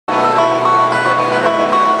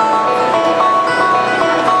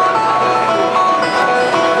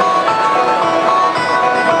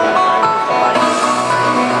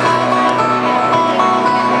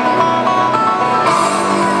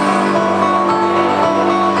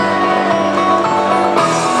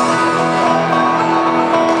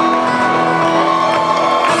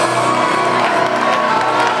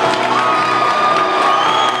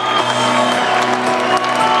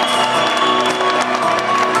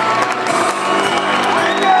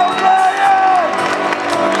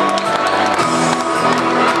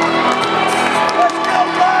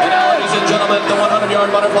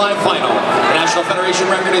butterfly final. The National Federation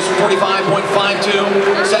record is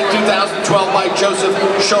 45.52, set 2012 by Joseph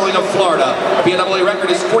Scholing of Florida. The PIAA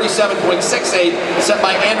record is 47.68, set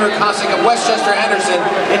by Andrew Cossack of Westchester Anderson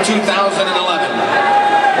in 2011.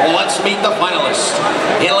 Let's meet the finalists.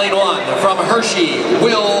 In lane 1, from Hershey,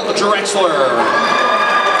 Will Drexler.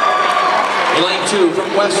 In lane 2,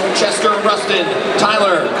 from Westchester Ruston,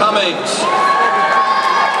 Tyler Cummings.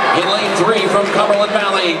 In lane 3, from Cumberland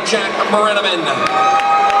Valley, Jack Marineman.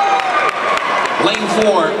 Lane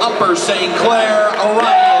 4, Upper St. Clair,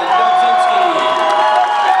 Orion Dudzinski.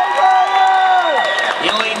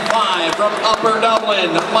 In lane 5, from Upper Dublin,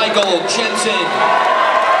 Michael Jensen.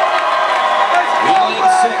 In lane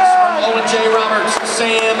 6, from Owen J. Roberts,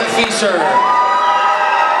 Sam Fieser.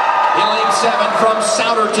 In lane 7, from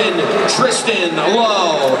Souderton, Tristan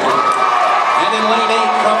Lowe. And in lane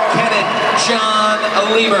 8, from Kennett, John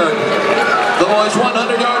Liebert. The boys'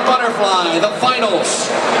 100-yard butterfly, the finals.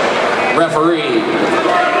 Referee.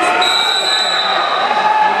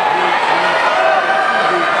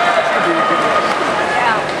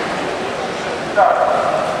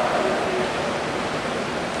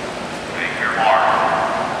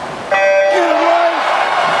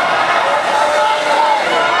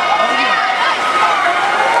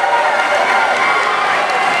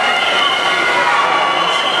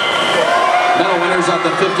 Medal winners of the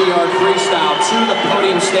 50-yard freestyle to the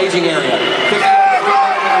podium staging area.